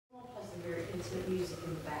some music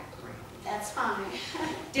in the background. That's fine.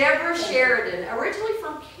 Deborah Sheridan, originally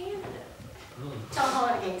from Canada. Don't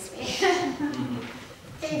hold it against me.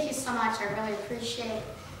 Thank you so much. I really appreciate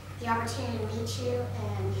the opportunity to meet you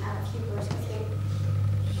and have a few words with you.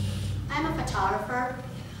 I'm a photographer.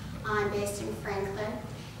 I'm based in Franklin,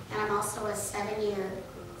 and I'm also a 7-year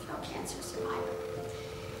throat cancer survivor.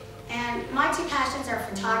 And my two passions are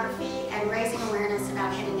photography and raising awareness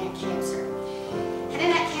about head and neck cancer. Head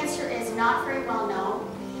and neck cancer is not very well known.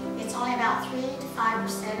 It's only about 3 to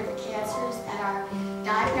 5% of the cancers that are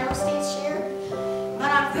diagnosed each year.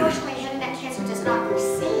 But unfortunately, head and neck cancer does not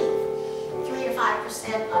receive 3 to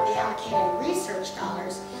 5% of the allocated research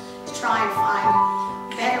dollars to try and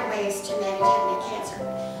find better ways to manage head and neck cancer.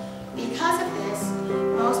 Because of this,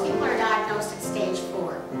 most people are diagnosed at stage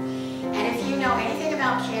 4. And if you know anything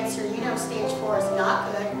about cancer, you know stage 4 is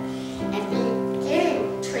not good. And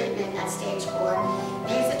beginning treatment at stage 4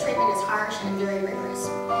 means the treatment is harsh and very rigorous.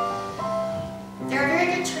 There are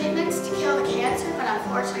very good treatments to kill the cancer, but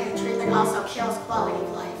unfortunately the treatment also kills quality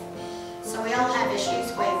of life. So we all have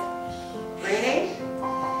issues with breathing,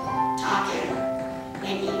 talking,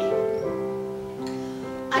 and eating.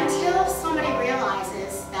 Until somebody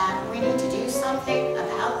realizes that we need to do something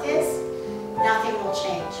about this, nothing will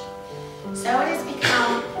change. So it has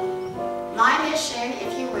become my mission,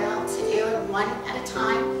 if you will, to do it one at a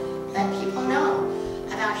time, let people know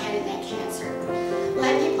about head and neck cancer.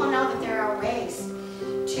 Let people know that there are ways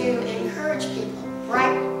to encourage people,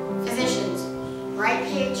 bright physicians, bright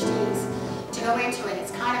PhDs, to go into it.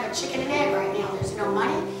 It's kind of a chicken and egg right now. There's no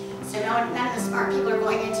money, so none of the smart people are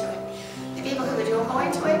going into it. The people who do go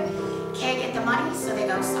into it can't get the money, so they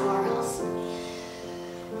go somewhere else.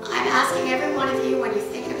 I'm asking every one of you, when you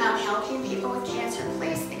think about helping people with cancer,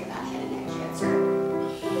 please think about head and neck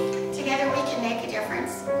cancer. Together we can make a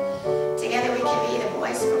difference. Together we can be the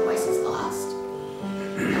voice for